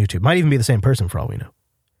guy on YouTube. Might even be the same person for all we know.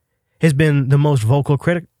 Has been the most vocal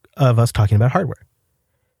critic of us talking about hardware.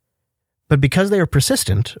 But because they are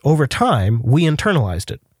persistent, over time, we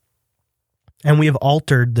internalized it. And we have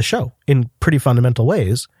altered the show in pretty fundamental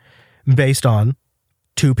ways based on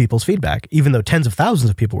two people's feedback, even though tens of thousands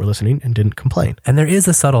of people were listening and didn't complain. And there is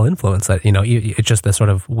a subtle influence that, it's just this sort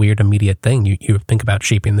of weird immediate thing. You think about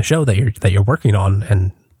shaping the show that you're working on,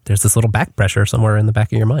 and there's this little back pressure somewhere in the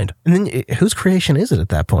back of your mind. And then whose creation is it at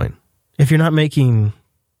that point? If you're not making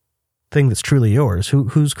thing that's truly yours,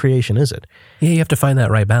 whose creation is it? Yeah, you have to find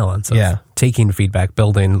that right balance of taking feedback,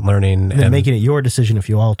 building, learning. And making it your decision if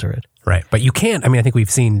you alter it. Right. But you can't, I think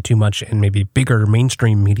we've seen too much in maybe bigger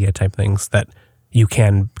mainstream media type things that you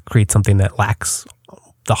can create something that lacks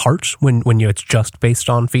the heart when it's just based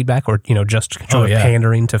on feedback or, just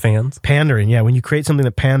pandering to fans. Pandering, yeah. When you create something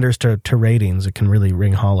that panders to ratings, it can really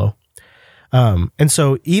ring hollow. And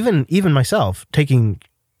so even myself, taking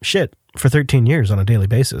shit for 13 years on a daily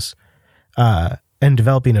basis and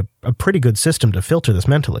developing a pretty good system to filter this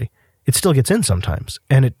mentally it still gets in sometimes.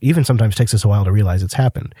 And it even sometimes takes us a while to realize it's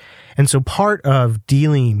happened. And so part of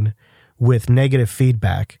dealing with negative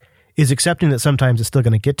feedback is accepting that sometimes it's still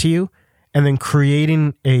going to get to you, and then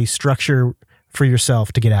creating a structure for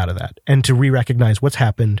yourself to get out of that and to re-recognize what's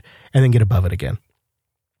happened and then get above it again.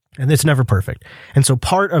 And it's never perfect. And so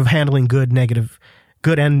part of handling good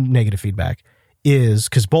and negative feedback is,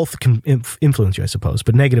 because both can influence you, I suppose,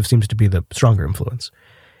 but negative seems to be the stronger influence,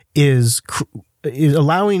 is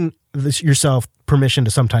allowing yourself permission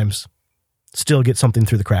to sometimes still get something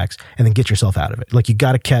through the cracks and then get yourself out of it. Like you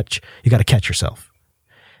got to catch yourself.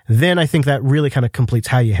 Then I think that really kind of completes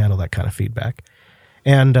how you handle that kind of feedback.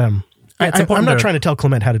 And I'm not trying to tell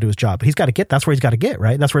Clement how to do his job, but he's got to get, that's where he's got to get,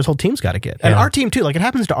 right? That's where his whole team's got to get. And our team too, like it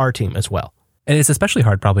happens to our team as well. And it's especially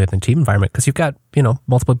hard probably in the team environment because you've got,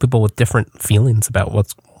 multiple people with different feelings about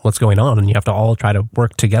what's going on, and you have to all try to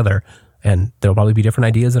work together, and there'll probably be different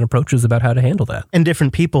ideas and approaches about how to handle that. And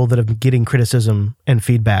different people that have been getting criticism and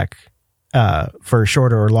feedback for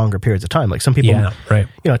shorter or longer periods of time. Like some people, right.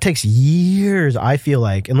 It takes years, I feel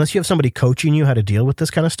like, unless you have somebody coaching you how to deal with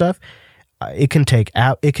this kind of stuff, it can take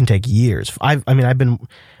years. I've been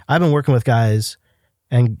working with guys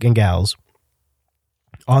and gals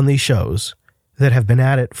on these shows that have been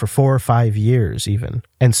at it for 4 or 5 years even,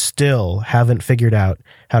 and still haven't figured out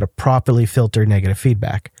how to properly filter negative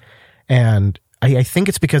feedback. And I think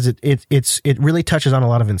it's because it really touches on a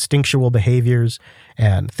lot of instinctual behaviors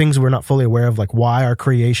and things we're not fully aware of, like why our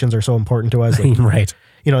creations are so important to us. Like, right.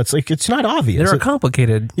 It's like, it's not obvious. There are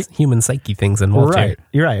complicated human psyche things involved. Right.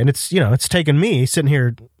 You're right. And it's taken me sitting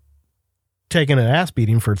here taking an ass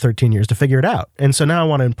beating for 13 years to figure it out. And so now I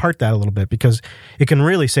want to impart that a little bit because it can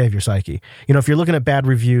really save your psyche. If you're looking at bad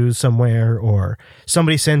reviews somewhere, or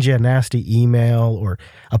somebody sends you a nasty email or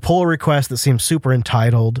a pull request that seems super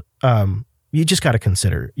entitled, you just got to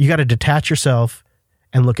consider, you got to detach yourself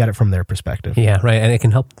and look at it from their perspective. Yeah, right. And it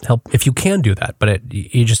can help if you can do that, but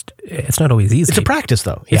it's not always easy. It's a practice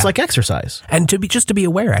though. It's like exercise. And to be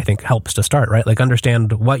aware, I think helps to start, right? Like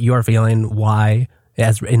understand what you're feeling, why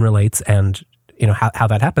as it relates, and how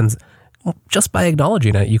that happens. Just by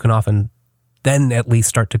acknowledging it, you can often then at least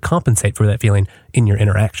start to compensate for that feeling in your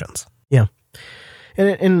interactions. Yeah.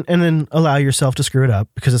 And then allow yourself to screw it up,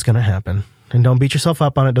 because it's going to happen. And don't beat yourself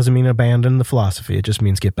up on it. Doesn't mean abandon the philosophy. It just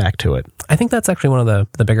means get back to it. I think that's actually one of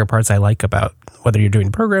the bigger parts I like about whether you're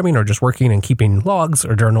doing programming or just working and keeping logs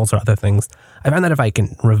or journals or other things. I find that if I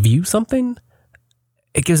can review something,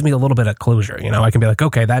 it gives me a little bit of closure. I can be like,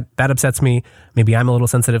 okay, that upsets me. Maybe I'm a little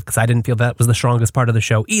sensitive because I didn't feel that was the strongest part of the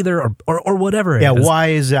show either, or whatever it is. Yeah, why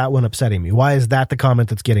is that one upsetting me? Why is that the comment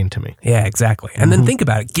that's getting to me? Yeah, exactly. And then think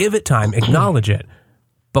about it. Give it time. Acknowledge it.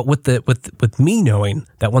 But with me knowing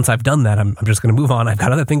that once I've done that, I'm just going to move on. I've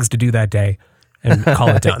got other things to do that day and call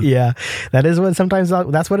it done. Yeah, that is what sometimes,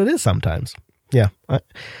 that's what it is sometimes. Yeah, I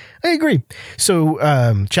agree. So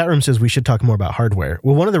chat room says we should talk more about hardware.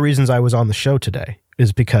 Well, one of the reasons I was on the show today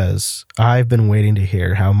is because I've been waiting to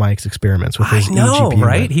hear how Mike's experiments with his eGPU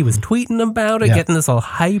right? went. He was tweeting about it, getting this all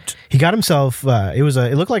hyped. He got himself,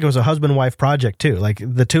 it looked like it was a husband-wife project too. Like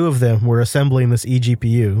the two of them were assembling this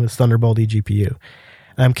eGPU, this Thunderbolt eGPU.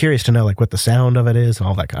 I'm curious to know like what the sound of it is and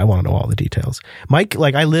all that. I want to know all the details. Mike,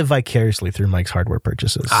 like I live vicariously through Mike's hardware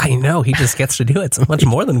purchases. I know. He just gets to do it so much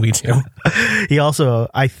more than we do. He also,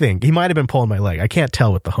 I think, he might have been pulling my leg. I can't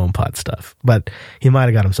tell with the HomePod stuff, but he might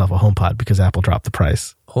have got himself a HomePod because Apple dropped the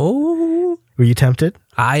price. Oh. Were you tempted?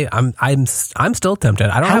 I'm still tempted.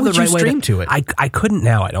 I don't have the right way to it. I couldn't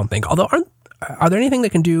now, I don't think. Although are there anything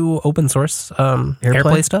that can do open source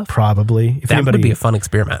AirPlay stuff? Probably. That would be a fun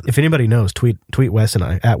experiment. If anybody knows, tweet Wes and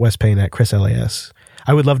I at Wes Payne at Chris LAS.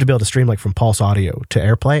 I would love to be able to stream like from Pulse Audio to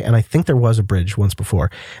AirPlay, and I think there was a bridge once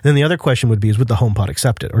before. And then the other question would be, is would the HomePod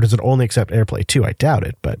accept it, or does it only accept AirPlay too? I doubt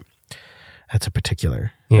it, but that's a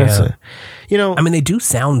particular. Yeah. I mean, they do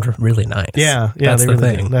sound really nice. Yeah. That's the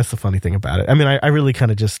thing. That's the funny thing about it. I mean, I really kind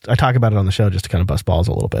of I talk about it on the show just to kind of bust balls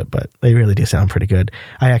a little bit, but they really do sound pretty good.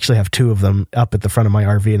 I actually have two of them up at the front of my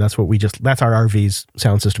RV, and that's our RV's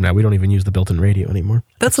sound system now. We don't even use the built-in radio anymore.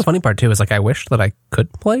 That's the funny part too, is like I wish that I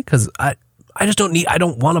could play, because I just I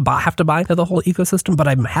don't want to have to buy into the whole ecosystem, but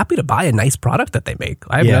I'm happy to buy a nice product that they make.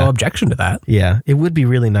 I have no objection to that. Yeah. It would be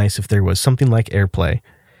really nice if there was something like AirPlay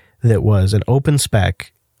that was an open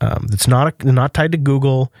spec, that's not tied to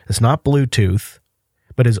Google, it's not Bluetooth,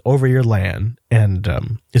 but is over your LAN and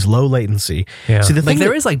is low latency. Yeah. See, the thing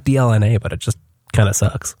there is like DLNA, but it just kind of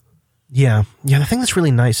sucks. Yeah. Yeah. The thing that's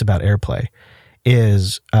really nice about AirPlay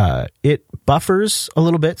is it buffers a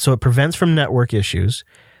little bit, so it prevents from network issues,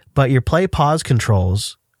 but your play pause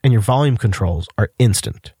controls and your volume controls are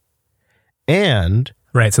instant. And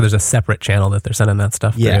Right, so there's a separate channel that they're sending that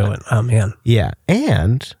stuff through. And, oh, man. Yeah,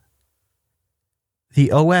 and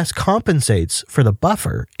the OS compensates for the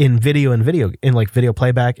buffer in video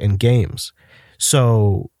playback and games.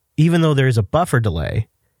 So even though there is a buffer delay,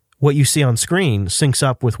 what you see on screen syncs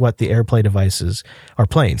up with what the AirPlay devices are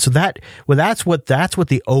playing. So that's what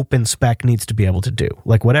the open spec needs to be able to do.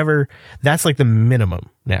 Like whatever, that's like the minimum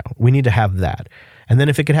now. We need to have that. And then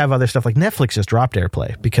if it could have other stuff, like Netflix just dropped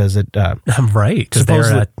AirPlay because it... right, because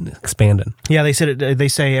they're expanding. Yeah, they said they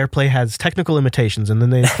say AirPlay has technical limitations, and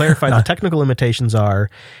then they clarified the technical limitations are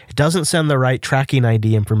it doesn't send the right tracking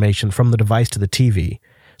ID information from the device to the TV.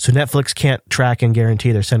 So Netflix can't track and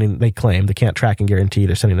guarantee they claim they can't track and guarantee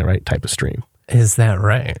they're sending the right type of stream. Is that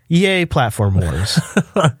right? Yay, platform wars.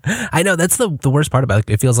 I know, that's the worst part about it.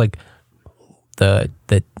 It feels like the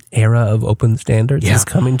era of open standards is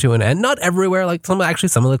coming to an end. Not everywhere, like some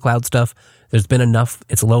of the cloud stuff, there's been enough,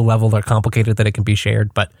 it's low level or complicated that it can be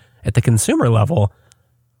shared, but at the consumer level,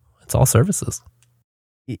 it's all services.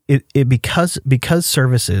 Because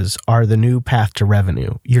services are the new path to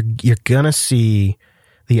revenue, you're gonna see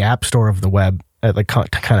the App Store of the web at like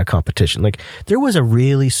kind of competition. Like there was a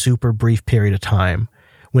really super brief period of time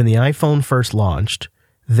when the iPhone first launched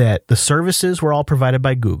that the services were all provided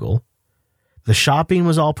by Google, the shopping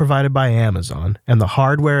was all provided by Amazon, and the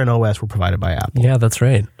hardware and OS were provided by Apple. Yeah, that's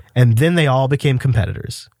right. And then they all became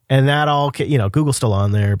competitors. And that all, Google's still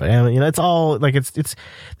on there, but it's all like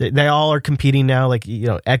they all are competing now. Like,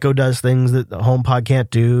 Echo does things that the HomePod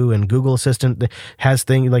can't do, and Google Assistant has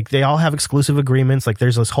things like they all have exclusive agreements. Like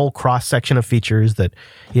there's this whole cross section of features that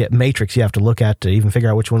matrix you have to look at to even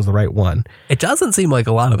figure out which one's the right one. It doesn't seem like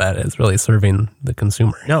a lot of that is really serving the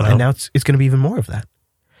consumer. No, and now it's going to be even more of that.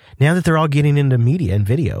 Now that they're all getting into media and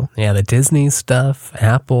video. Yeah, the Disney stuff,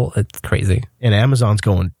 Apple, it's crazy. And Amazon's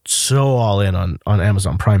going so all in on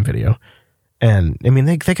Amazon Prime Video. And, I mean,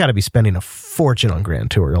 they got to be spending a fortune on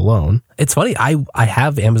Grand Tour alone. It's funny, I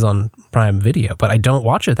have Amazon Prime Video, but I don't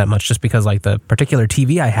watch it that much just because, like, the particular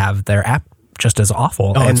TV I have, their app just is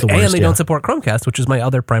awful. Oh, it's the worst, and they don't support Chromecast, which is my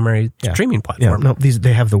other primary streaming platform. Yeah, no,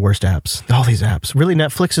 they have the worst apps. All these apps. Really,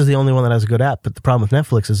 Netflix is the only one that has a good app, but the problem with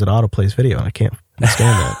Netflix is it autoplays video, and I can't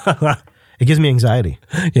stand that. It gives me anxiety.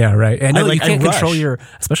 Yeah, right. And you can't control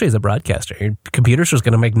especially as a broadcaster, your computer's just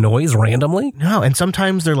going to make noise randomly. No, and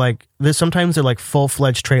sometimes they're like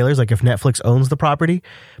full-fledged trailers, like if Netflix owns the property.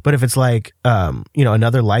 But if it's like,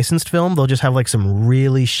 another licensed film, they'll just have like some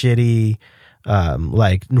really shitty,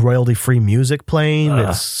 like royalty-free music playing.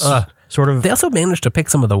 It's sort of... They also manage to pick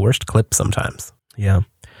some of the worst clips sometimes. Yeah.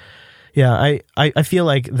 Yeah, I feel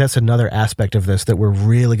like that's another aspect of this that we're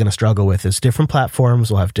really going to struggle with is different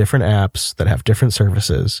platforms will have different apps that have different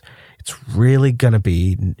services. It's really going to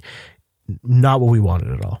be not what we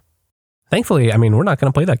wanted at all. Thankfully, I mean, we're not going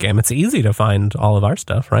to play that game. It's easy to find all of our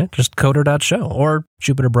stuff, right? Just coder.show or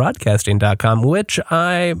jupiterbroadcasting.com, which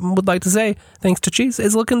I would like to say, thanks to Cheese,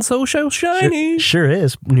 is looking so shiny. Sure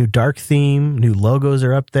is. New dark theme, new logos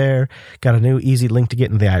are up there. Got a new easy link to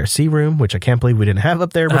get in the IRC room, which I can't believe we didn't have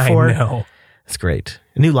up there before. I know. It's great.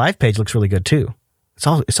 A new live page looks really good too.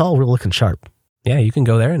 It's all real looking sharp. Yeah, you can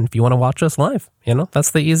go there, and if you want to watch us live,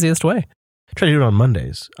 that's the easiest way. Try to do it on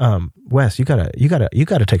Mondays. Wes, you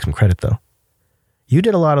gotta take some credit though. You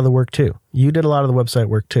did a lot of the work too. You did a lot of the website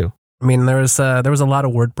work too. I mean, there was a lot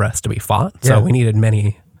of WordPress to be fought, so we needed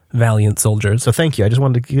many valiant soldiers. So thank you. I just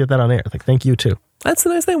wanted to get that on air. Like, thank you too. That's the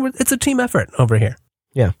nice thing. It's a team effort over here.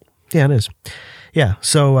 Yeah, it is. Yeah.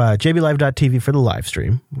 So jblive.tv for the live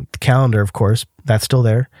stream. The calendar, of course, that's still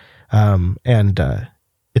there.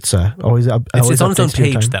 It's always up. It's on its own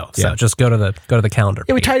page though, so just go to the calendar.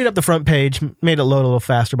 Yeah, we tidied up the front page, made it load a little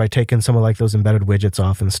faster by taking some of like those embedded widgets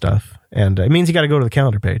off and stuff. And it means you got to go to the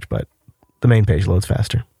calendar page, but the main page loads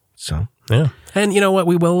faster. So yeah, and you know what?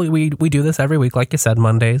 We do this every week, like you said,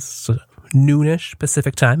 Mondays, noonish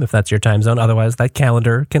Pacific time, if that's your time zone. Otherwise, that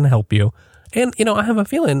calendar can help you. And I have a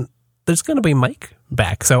feeling there's going to be Mike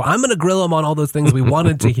back. So I'm going to grill him on all those things we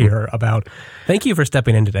wanted to hear about. Thank you for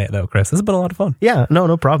stepping in today, though, Chris. This has been a lot of fun. Yeah,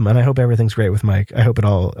 no problem. And I hope everything's great with Mike. I hope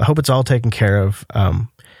it's all taken care of.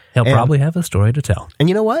 He'll probably have a story to tell. And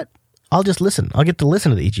you know what? I'll just listen. I'll get to listen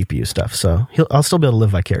to the eGPU stuff. So I'll still be able to live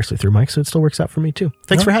vicariously through Mike. So it still works out for me, too.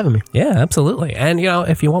 Thanks for having me. Yeah, absolutely. And,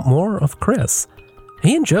 if you want more of Chris,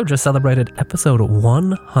 he and Joe just celebrated episode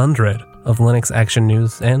 100 of Linux Action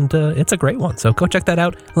News, and it's a great one. So go check that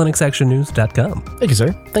out, linuxactionnews.com. Thank you,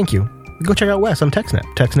 sir. Thank you. Go check out Wes on TechSnap,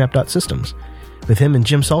 techsnap.systems, with him and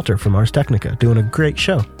Jim Salter from Ars Technica doing a great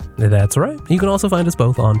show. That's right. You can also find us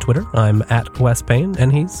both on Twitter. I'm at Wes Payne,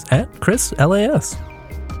 and he's at Chris LAS.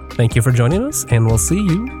 Thank you for joining us, and we'll see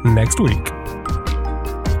you next week.